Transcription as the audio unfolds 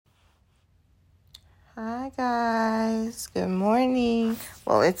Hi guys, good morning.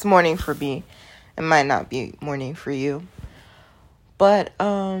 Well, it's morning for me. It might not be morning for you. But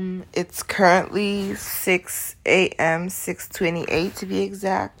it's currently 6 a.m., 6:28 to be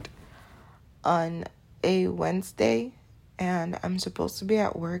exact, on a Wednesday, and I'm supposed to be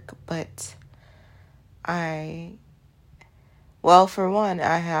at work, but for one,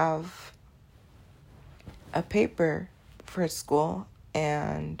 I have a paper for school,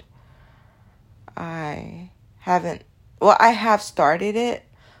 and I have started it,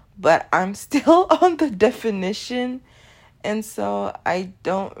 but I'm still on the definition, and so I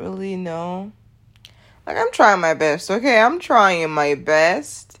don't really know. Like, I'm trying my best, okay? I'm trying my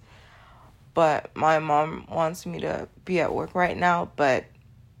best, but my mom wants me to be at work right now, but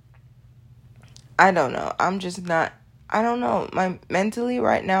I don't know. I don't know. Mentally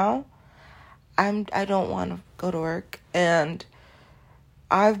right now, I don't want to go to work, and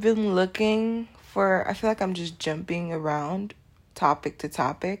I've been I feel like I'm just jumping around topic to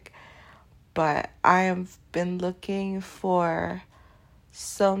topic, but I have been looking for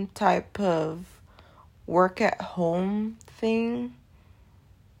some type of work at home thing,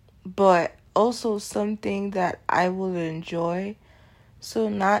 but also something that I will enjoy. So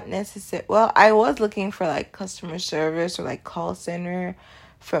not necessarily, I was looking for like customer service or like call center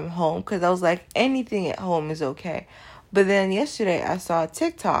from home, because I was like, anything at home is okay. But then yesterday I saw a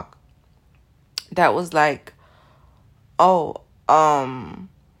TikTok that was like, oh,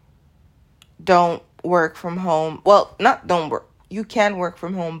 don't work from home. Well, not don't work. You can work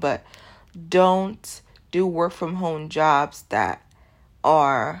from home, but don't do work from home jobs that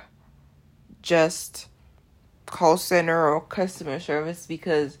are just call center or customer service,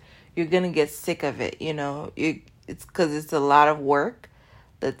 because you're going to get sick of it, It's because it's a lot of work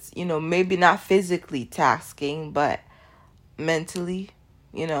that's, maybe not physically tasking, but mentally,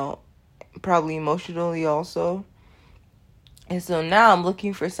 probably emotionally also. And so now I'm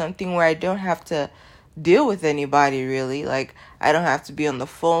looking for something where I don't have to deal with anybody, really. Like, I don't have to be on the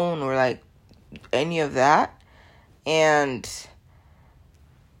phone or like any of that. And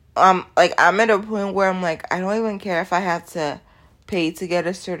I'm at a point where I'm like, I don't even care if I have to pay to get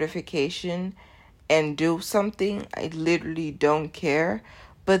a certification and do something. I literally don't care.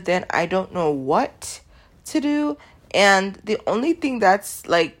 But then I don't know what to do. And the only thing that's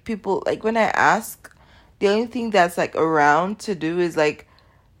like, people, like, when I ask, the only thing that's like around to do is like,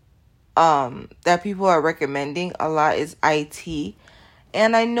 that people are recommending a lot is IT.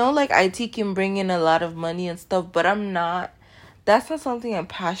 And I know like IT can bring in a lot of money and stuff, but that's not something I'm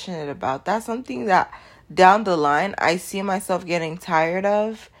passionate about. That's something that down the line I see myself getting tired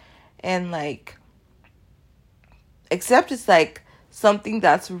of. And like, except it's like something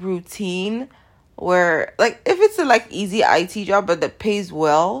that's routine, where like if it's a like easy IT job but that pays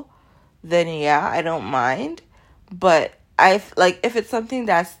well, then yeah, I don't mind. But if it's something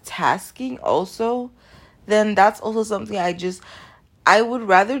that's tasking also, then that's also something I would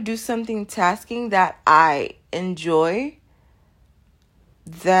rather do something tasking that I enjoy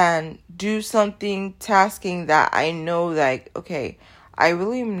than do something tasking that I know, like, okay, I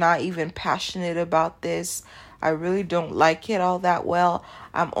really am not even passionate about this. I really don't like it all that well.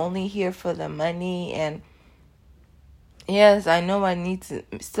 I'm only here for the money, and yes, I know I need to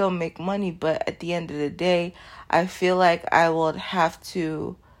still make money, but at the end of the day, I feel like I would have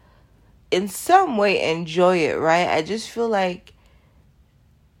to, in some way, enjoy it, right? I just feel like,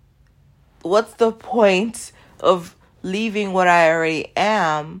 what's the point of leaving what I already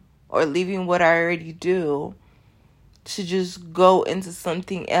am or leaving what I already do to just go into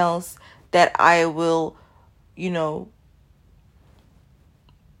something else that I will,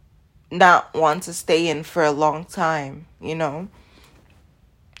 not want to stay in for a long time, I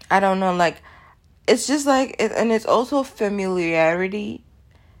don't know, like, it's just like, and it's also familiarity.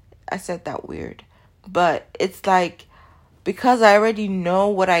 I said that weird, but it's like, because I already know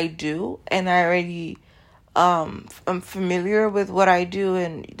what I do, and I'm familiar with what I do,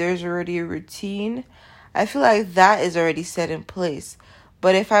 and there's already a routine, I feel like that is already set in place.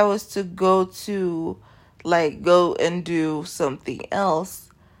 But if I was to go and do something else,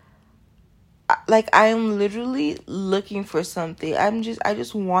 like, I'm literally looking for something. I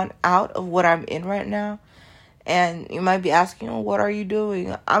just want out of what I'm in right now. And you might be asking, oh, what are you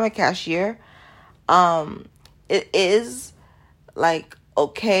doing? I'm a cashier. It is like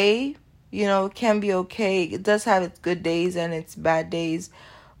okay, it can be okay. It does have its good days and its bad days,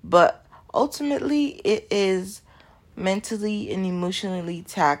 but ultimately it is mentally and emotionally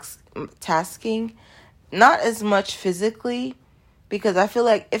tasking. Not as much physically, because I feel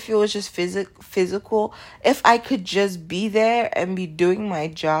like if it was just physical, if I could just be there and be doing my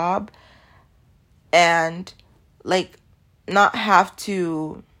job, and like not have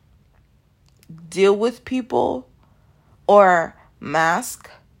to deal with people or mask,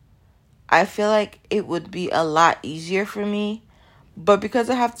 I feel like it would be a lot easier for me. But because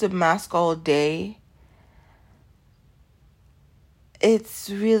I have to mask all day, it's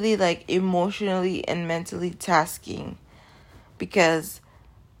really like emotionally and mentally tasking. Because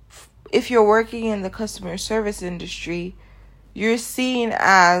if you're working in the customer service industry, you're seen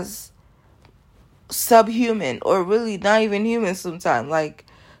as subhuman, or really not even human sometimes. Like,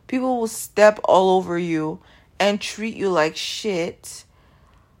 people will step all over you and treat you like shit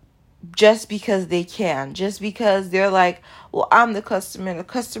just because they can. Just because they're like, well, I'm the customer. The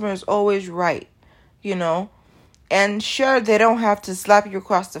customer is always right, you know? And sure, they don't have to slap you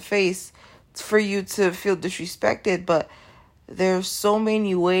across the face for you to feel disrespected, but there's so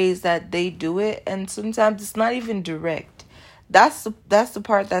many ways that they do it, and sometimes it's not even direct. That's the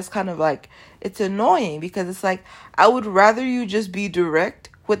part that's kind of like, it's annoying, because it's like, I would rather you just be direct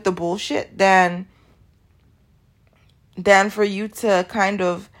with the bullshit than for you to kind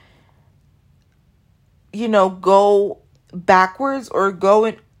of, go backwards, or go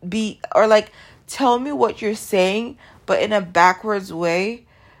and be, or like, tell me what you're saying, but in a backwards way,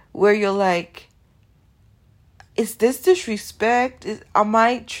 where you're like, is this disrespect? Am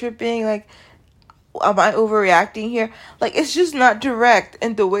I tripping? Like, am I overreacting here? Like, it's just not direct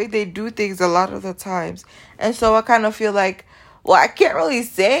in the way they do things a lot of the times. And so I kind of feel like, well, I can't really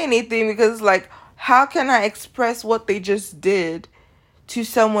say anything, because like, how can I express what they just did to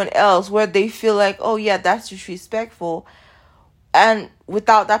someone else where they feel like, oh yeah, that's disrespectful, and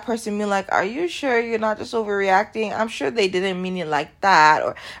without that person being like, are you sure you're not just overreacting? I'm sure they didn't mean it like that,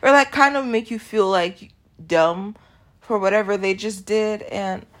 or like kind of make you feel like dumb for whatever they just did.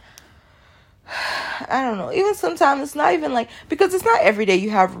 And I don't know, even sometimes it's not even like, because it's not every day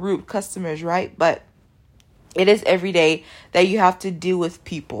you have rude customers, right? But it is every day that you have to deal with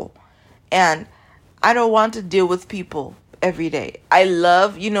people, and I don't want to deal with people every day. I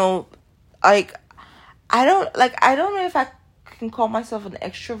love, like, I don't know if I can call myself an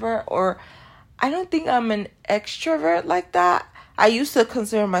extrovert, or I don't think I'm an extrovert like that. I used to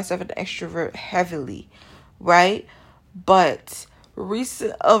consider myself an extrovert heavily, right? But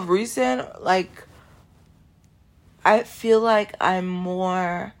recent, like, I feel like I'm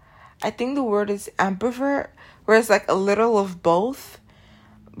more, I think the word is ambivert, where it's like a little of both.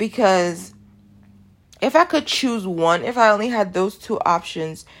 Because if I could choose one, if I only had those two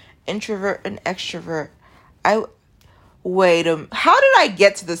options, introvert and extrovert, how did I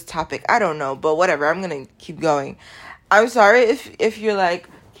get to this topic? I don't know, but whatever, I'm gonna keep going. I'm sorry if you're like,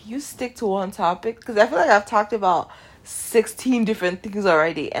 can you stick to one topic? Because I feel like I've talked about 16 different things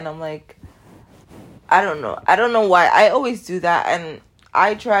already, and I'm like, I don't know why. I always do that, and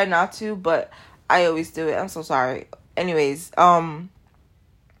I try not to, but I always do it. I'm so sorry. Anyways, what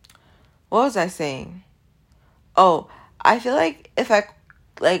was I saying? Oh, I feel like if I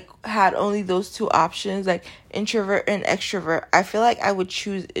had only those two options, like introvert and extrovert, I feel like I would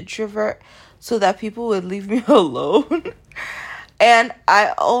choose introvert so that people would leave me alone. And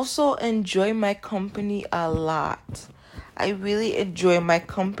I also enjoy my company a lot. I really enjoy my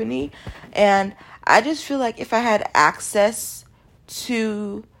company, and I just feel like if I had access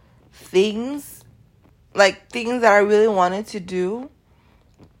to things, like things that I really wanted to do,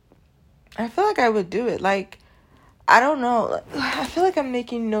 I feel like I would do it. Like, I don't know. I feel like I'm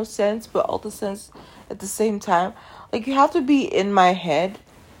making no sense, but all the sense at the same time. Like, you have to be in my head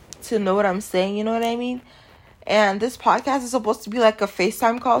to know what I'm saying, you know what I mean? And this podcast is supposed to be like a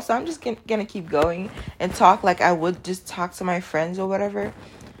FaceTime call, so I'm just gonna keep going and talk like I would just talk to my friends or whatever.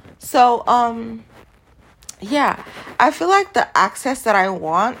 So, yeah. I feel like the access that I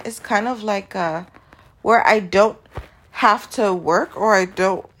want is kind of like where I don't have to work, or I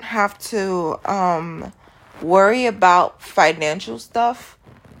don't have to worry about financial stuff,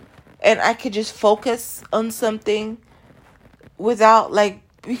 and I could just focus on something without, like,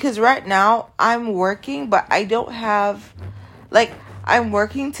 because right now I'm working, but I don't have, like, I'm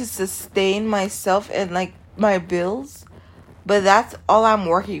working to sustain myself and like my bills, but that's all I'm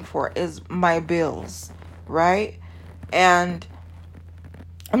working for is my bills, right? And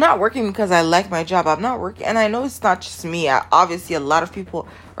I'm not working because I like my job. I'm not working, and I know it's not just me. Obviously, a lot of people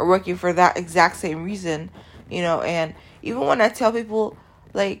are working for that exact same reason, and even when I tell people,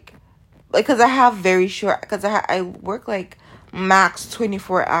 like, because I have very short, because I work, like, max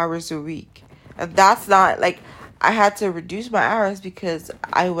 24 hours a week. And that's not, like, I had to reduce my hours because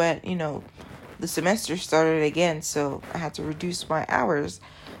I went, the semester started again, so I had to reduce my hours.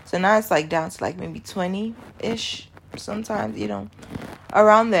 So now it's, like, down to, like, maybe 20-ish sometimes,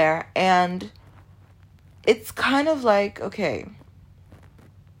 around there. And it's kind of like, okay,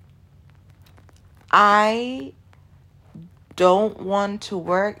 I don't want to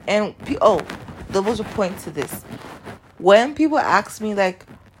work. And, there was a point to this. When people ask me, like,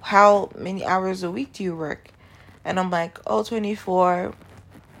 how many hours a week do you work? And I'm like, 24,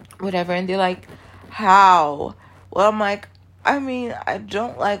 whatever. And they're like, how? Well, I'm like, I mean, I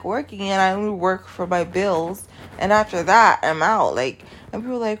don't like working, and I only work for my bills. And after that, I'm out. Like, and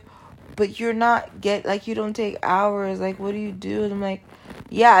people are like, but you're not you don't take hours. Like, what do you do? And I'm like,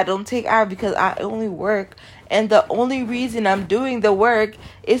 yeah, I don't take hours because I only work. And the only reason I'm doing the work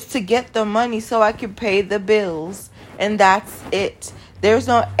is to get the money so I can pay the bills. And that's it. There's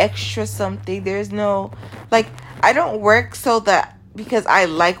no extra something. There's no, like, I don't work because I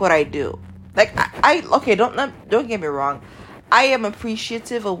like what I do. Like, okay, don't get me wrong. I am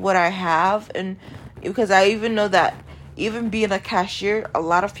appreciative of what I have. And because I even know that even being a cashier, a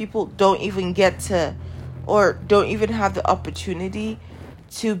lot of people don't even get to, or don't even have the opportunity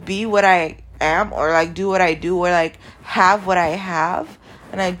to be what I am, or like do what I do, or like have what I have.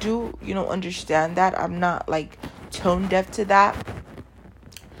 And I do, understand that. I'm not like tone deaf to that.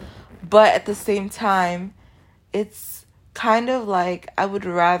 But at the same time, it's kind of like I would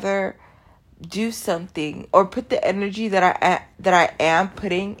rather do something, or put the energy that I am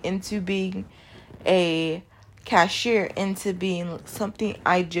putting into being a cashier into being something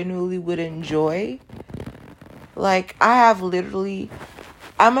I genuinely would enjoy. Like, I'm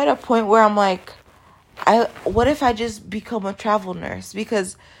at a point where I'm like, what if I just become a travel nurse?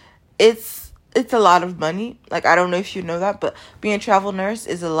 Because it's a lot of money. Like, I don't know if you know that, but being a travel nurse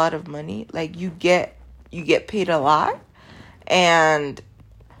is a lot of money. Like, you get paid a lot. And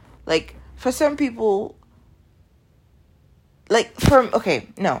like, for some people, like,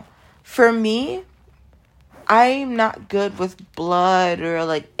 for me, I'm not good with blood or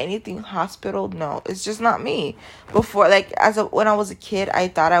like anything hospital. No, it's just not me. Before, like, when I was a kid, I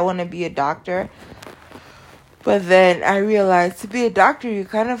thought I wanted to be a doctor. But then I realized to be a doctor, you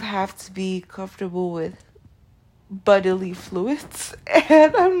kind of have to be comfortable with bodily fluids.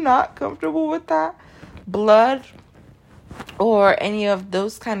 And I'm not comfortable with that. Blood or any of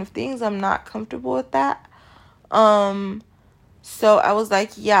those kind of things, I'm not comfortable with that. So I was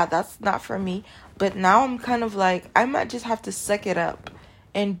like, yeah, that's not for me. But now I'm kind of like, I might just have to suck it up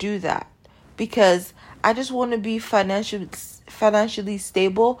and do that, because I just want to be financially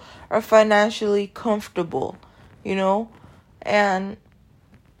stable or financially comfortable, and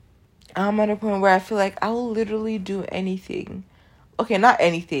I'm at a point where I feel like I will literally do anything. Okay, not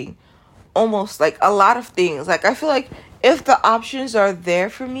anything. Almost like a lot of things. Like, I feel like if the options are there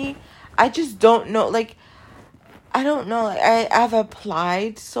for me, I just don't know. Like, I don't know. I've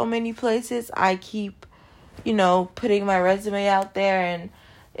applied so many places. I keep, putting my resume out there, and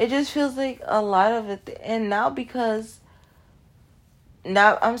it just feels like a lot of it. And now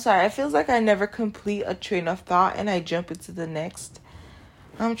I'm sorry, it feels like I never complete a train of thought and I jump into the next.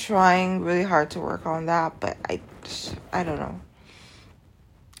 I'm trying really hard to work on that, but I don't know.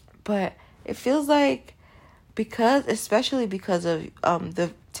 But it feels like, especially because of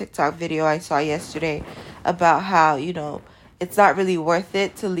the TikTok video I saw yesterday about how, it's not really worth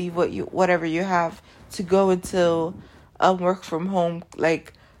it to leave whatever you have to go into work from home,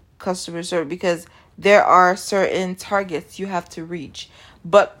 like customer service, because there are certain targets you have to reach.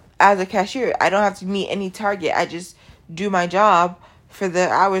 But as a cashier, I don't have to meet any target. I just do my job for the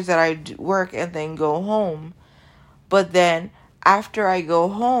hours that I work and then go home. But then after I go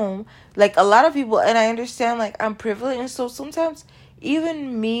home, like, a lot of people, and I understand, like, I'm privileged, and so sometimes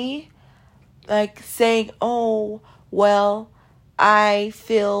even me, like, saying, oh, well, I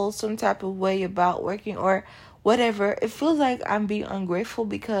feel some type of way about working or whatever, it feels like I'm being ungrateful,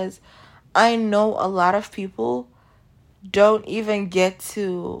 because I know a lot of people don't even get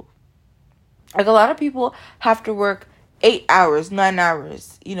to, like, a lot of people have to work 8 hours, 9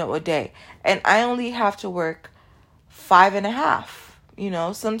 hours, a day. And I only have to work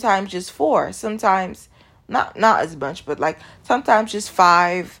 5.5, sometimes just 4, sometimes not as much, but like sometimes just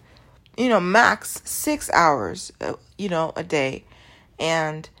 5, max 6 hours, a day.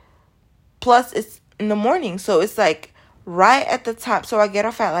 And plus it's in the morning. So it's like right at the time. So I get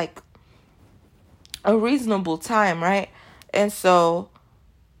off at like a reasonable time, right? And so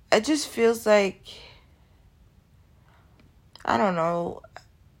it just feels like, I don't know.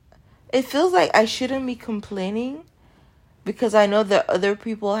 It feels like I shouldn't be complaining, because I know that other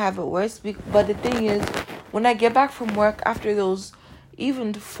people have it worse. But the thing is, when I get back from work after those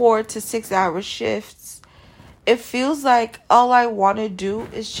even 4 to 6 hour shifts, it feels like all I want to do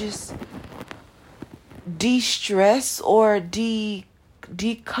is just de-stress or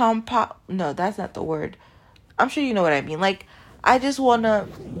no, that's not the word. I'm sure you know what I mean. Like, I just want to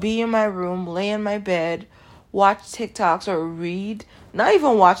be in my room, lay in my bed, watch TikToks or read. Not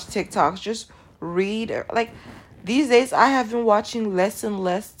even watch TikToks, just read. Like, these days, I have been watching less and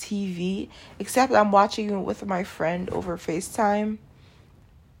less TV, except I'm watching it with my friend over FaceTime.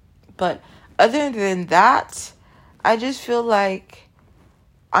 But other than that, I just feel like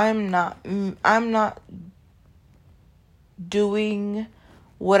I'm not doing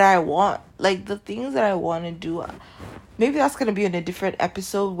what I want. Like, the things that I want to do. Maybe that's going to be in a different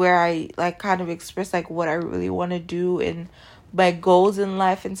episode where I like kind of express like what I really want to do and my goals in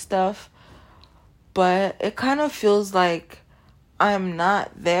life and stuff. But it kind of feels like I'm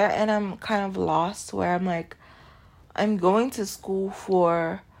not there and I'm kind of lost, where I'm like, I'm going to school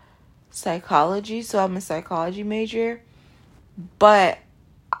for psychology, so I'm a psychology major, but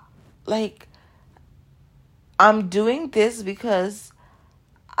like I'm doing this because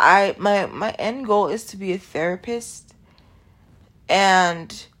my end goal is to be a therapist,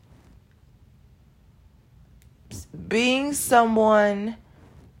 and being someone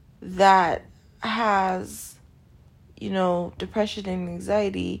that has, depression and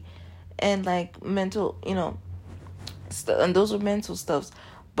anxiety and like mental, and those are mental stuffs.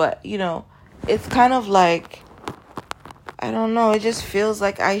 But, it's kind of like, I don't know, it just feels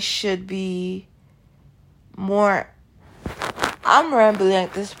like I should be more. I'm rambling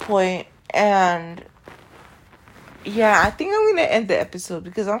at this point, and yeah, I think I'm going to end the episode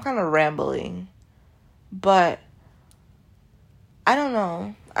because I'm kind of rambling. But I don't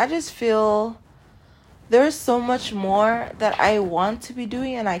know. I just feel there's so much more that I want to be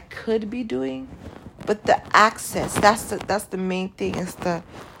doing and I could be doing, but the access, that's the main thing, is the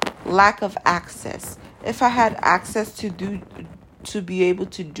lack of access. If I had access to be able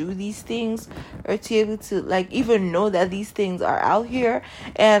to do these things, or to be able to like even know that these things are out here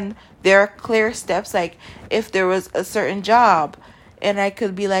and there are clear steps, like if there was a certain job and I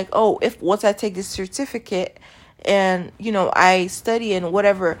could be like, oh, if once I take this certificate and I study and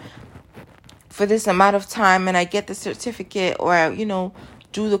whatever for this amount of time and I get the certificate, or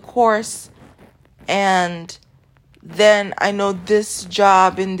do the course, and then I know this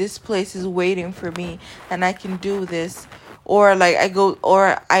job in this place is waiting for me and I can do this. Or like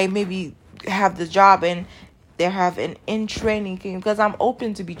I maybe have the job and they have an in training thing, because I'm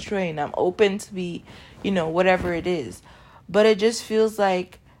open to be trained. I'm open to be, whatever it is. But it just feels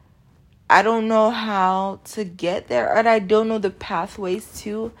like I don't know how to get there, and I don't know the pathways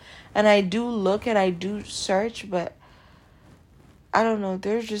to. And I do look and I do search, but I don't know.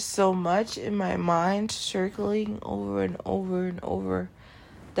 There's just so much in my mind circling over and over and over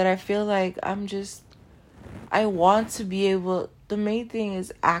that I feel like I want to be able, the main thing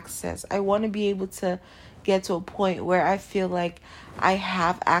is access. I want to be able to get to a point where I feel like I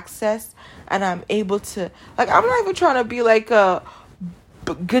have access and I'm able to, like, I'm not even trying to be like a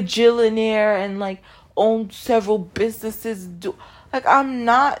gajillionaire and like own several businesses. I'm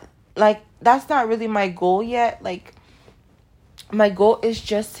not, like, that's not really my goal yet. Like, my goal is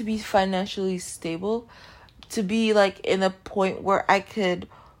just to be financially stable, to be like in a point where I could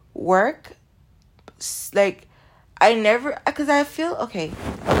work. Like, I never, because I feel, okay,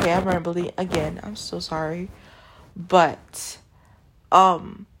 I'm rambling again. I'm so sorry. But,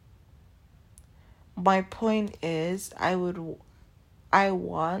 my point is, I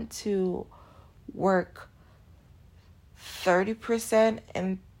want to work 30%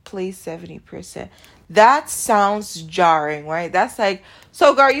 and play 70%. That sounds jarring, right? That's like,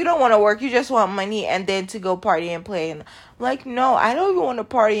 so girl, you don't want to work, you just want money and then to go party and play. And I'm like, no, I don't even want to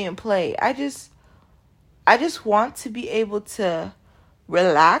party and play. I just want to be able to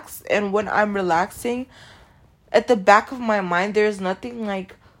relax. And when I'm relaxing, at the back of my mind, there's nothing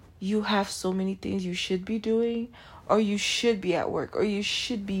like, you have so many things you should be doing, or you should be at work, or you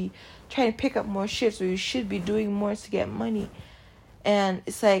should be trying to pick up more shifts, or you should be doing more to get money. And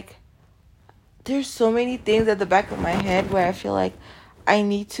it's like, there's so many things at the back of my head where I feel like I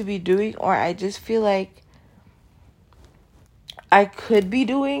need to be doing, or I just feel like I could be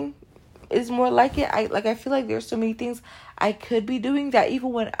doing, is more like it. I feel like there's so many things I could be doing that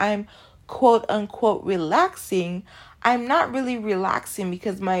even when I'm quote unquote relaxing, I'm not really relaxing,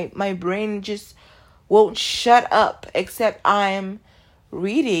 because my brain just won't shut up except I'm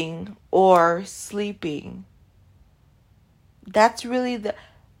reading or sleeping. That's really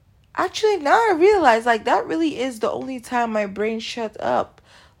actually, now I realize, like, that really is the only time my brain shuts up.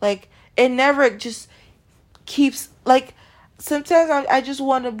 Like, it never just keeps, like, sometimes I just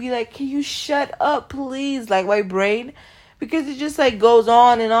want to be like, can you shut up, please? Like, my brain, because it just, like, goes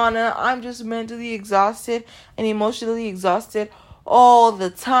on, and I'm just mentally exhausted and emotionally exhausted all the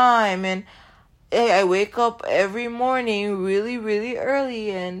time. And I wake up every morning really, really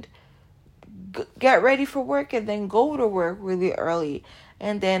early and get ready for work and then go to work really early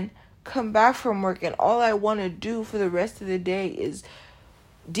and then come back from work, and all I want to do for the rest of the day is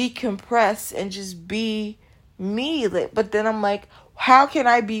decompress and just be me. But then I'm like, how can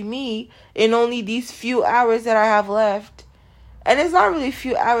I be me in only these few hours that I have left? And it's not really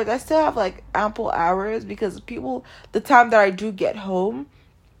few hours. I still have like ample hours because the time that I do get home,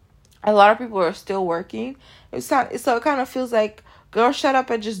 a lot of people are still working. So it kind of feels like, girl, shut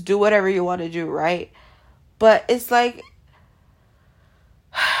up and just do whatever you want to do, right? But it's like,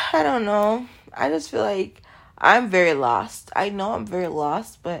 I don't know. I just feel like I'm very lost. I know I'm very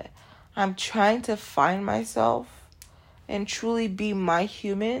lost, but I'm trying to find myself and truly be my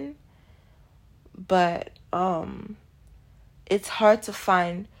human. But it's hard to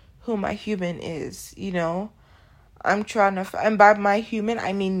find who my human is, you know? And by my human,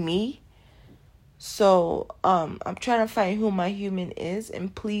 I mean me. So, I'm trying to find who my human is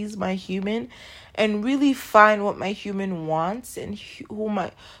and please my human and really find what my human wants and who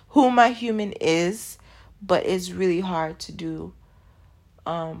my human is, but it's really hard to do.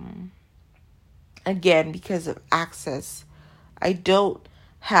 Again, because of access. I don't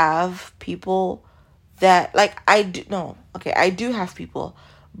have people that, like, I do have people,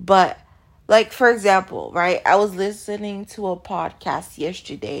 but, like, for example, right, I was listening to a podcast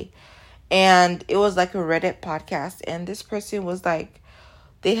yesterday, and it was like a Reddit podcast, and this person was like,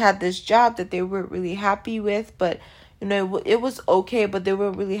 they had this job that they weren't really happy with, but, you know, it was okay, but they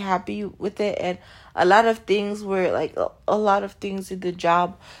weren't really happy with it, and a lot of things were, like, a lot of things in the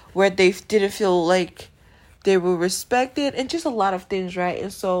job where they didn't feel like they were respected, and just a lot of things, right?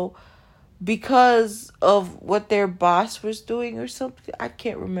 And so, because of what their boss was doing or something, I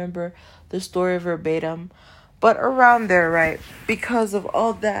can't remember the story verbatim, but around there, right? Because of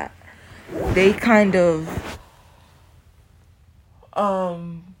all that, they kind of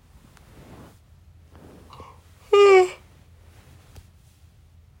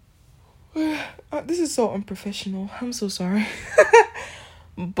this is so unprofessional. I'm so sorry.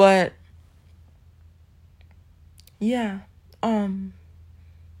 But yeah,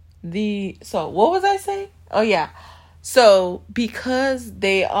 so what was I saying? Oh yeah. So because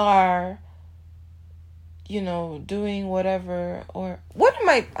they are, you know, doing whatever, or what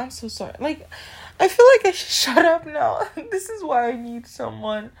am I'm so sorry. Like, I feel like I should shut up now. This is why I need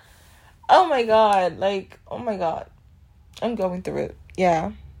someone. Oh my god. Like, oh my god. I'm going through it.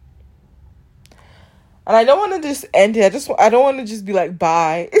 Yeah. And I don't want to just end it. I don't want to just be like,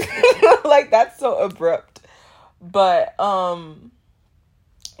 bye. Like, that's so abrupt. But,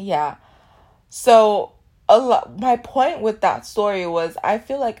 yeah. So, my point with that story was, I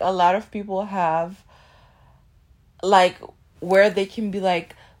feel like a lot of people have, like, where they can be,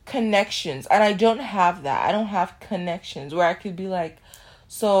 like, connections. And I don't have that. I don't have connections where I could be like,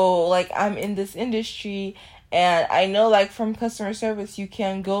 so, like, I'm in this industry, and I know, like, from customer service, you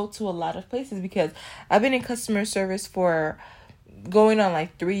can go to a lot of places, because I've been in customer service for going on,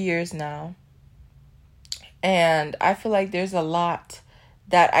 like, 3 years now. And I feel like there's a lot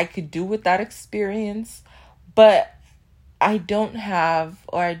that I could do with that experience, but I don't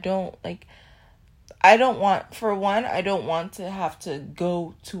want, for one, I don't want to have to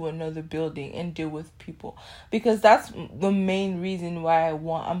go to another building and deal with people, because that's the main reason why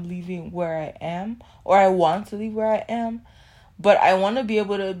I'm leaving where I am, or I want to leave where I am. But I want to be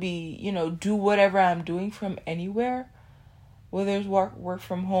able to do whatever I'm doing from anywhere, whether it's work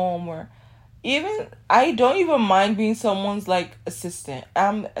from home, or even, I don't even mind being someone's, like, assistant.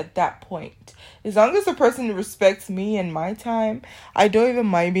 I'm at that point. As long as the person respects me and my time, I don't even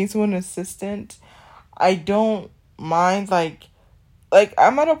mind being someone's assistant. I don't mind, like,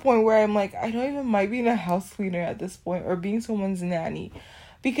 I'm at a point where I'm like, I don't even mind being a house cleaner at this point, or being someone's nanny.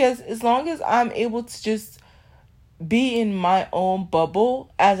 Because as long as I'm able to just be in my own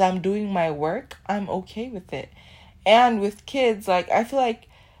bubble as I'm doing my work, I'm okay with it. And with kids, like, I feel like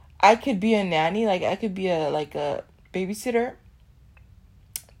I could be a nanny, like, I could be a babysitter,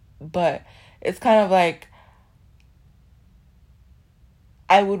 but it's kind of like,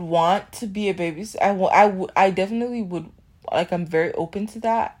 I would want to be a babysitter. I definitely would, like, I'm very open to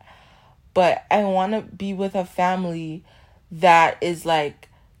that, but I want to be with a family that is, like,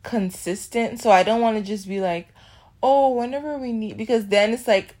 consistent, so I don't want to just be like, oh, whenever we need, because then it's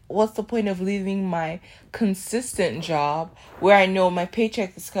like, what's the point of leaving my consistent job where I know my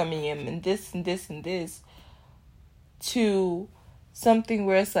paycheck is coming in, and this and this and this, to something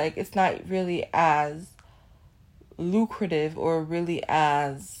where it's like, it's not really as lucrative, or really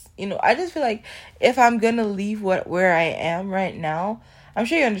as, I just feel like if I'm gonna leave where I am right now, I'm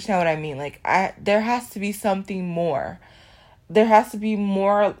sure you understand what I mean. Like, there has to be something more. There has to be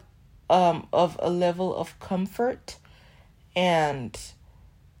more of a level of comfort, and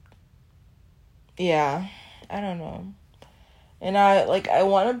yeah, I don't know. And I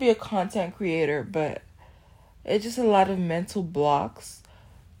want to be a content creator, but it's just a lot of mental blocks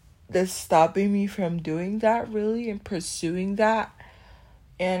that's stopping me from doing that, really, and pursuing that.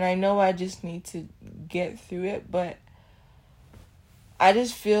 And I know I just need to get through it, but I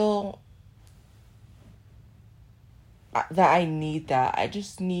just feel that I need that. I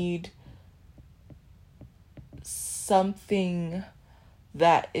just need something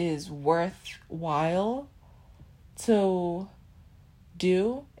that is worthwhile to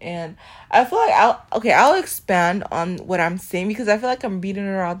do. And I feel like I'll expand on what I'm saying, because I feel like I'm beating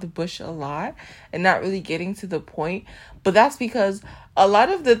around the bush a lot and not really getting to the point. But that's because a lot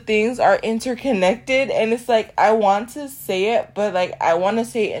of the things are interconnected, and it's like I want to say it, but like I want to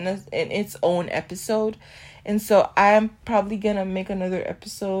say it in its own episode. And so I'm probably gonna make another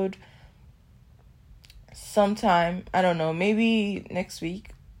episode sometime. I don't know, maybe next week.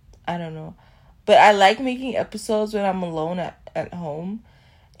 I don't know. But I like making episodes when I'm alone at home.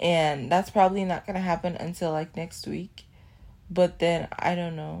 And that's probably not going to happen until like next week. But then I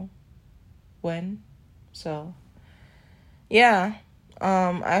don't know when. So, yeah.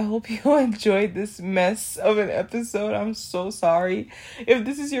 I hope you enjoyed this mess of an episode. I'm so sorry. If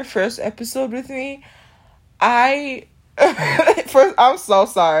this is your first episode with me, first, I'm so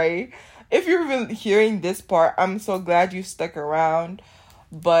sorry. If you're really hearing this part, I'm so glad you stuck around.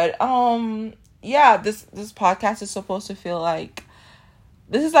 But yeah, this podcast is supposed to feel like,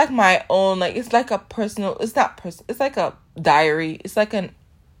 this is like my own, like, it's like a personal, it's not personal, it's like a diary. It's like an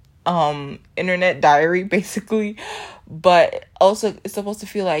internet diary, basically. But also it's supposed to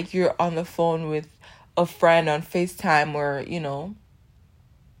feel like you're on the phone with a friend on FaceTime, or, you know,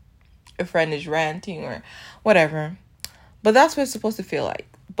 a friend is ranting or whatever. But that's what it's supposed to feel like.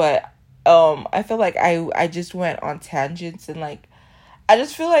 But I feel like I just went on tangents, and like I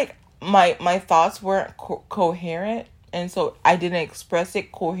just feel like my thoughts weren't coherent, and so I didn't express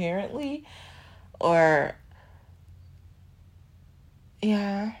it coherently. Or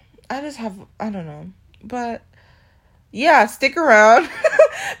yeah, I don't know. But yeah, stick around.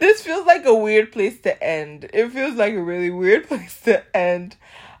 This feels like a weird place to end. It feels like a really weird place to end.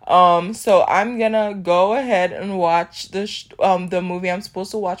 So I'm gonna go ahead and watch the movie I'm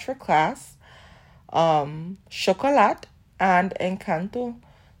supposed to watch for class. Chocolat and Encanto.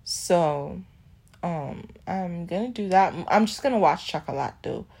 So, I'm gonna do that. I'm just gonna watch Chocolat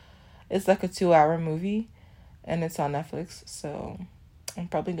though. It's like a 2-hour movie, and it's on Netflix. So, I'm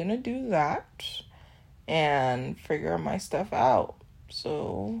probably gonna do that and figure my stuff out.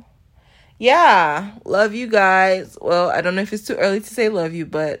 So, yeah, love you guys. Well, I don't know if it's too early to say love you,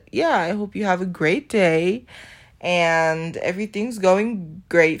 but yeah, I hope you have a great day and everything's going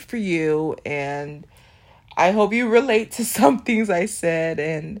great for you. And I hope you relate to some things I said.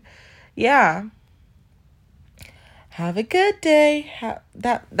 And yeah, have a good day.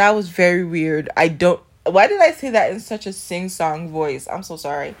 That was very weird. Why did I say that in such a sing-song voice? I'm so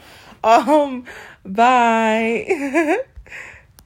sorry. Bye.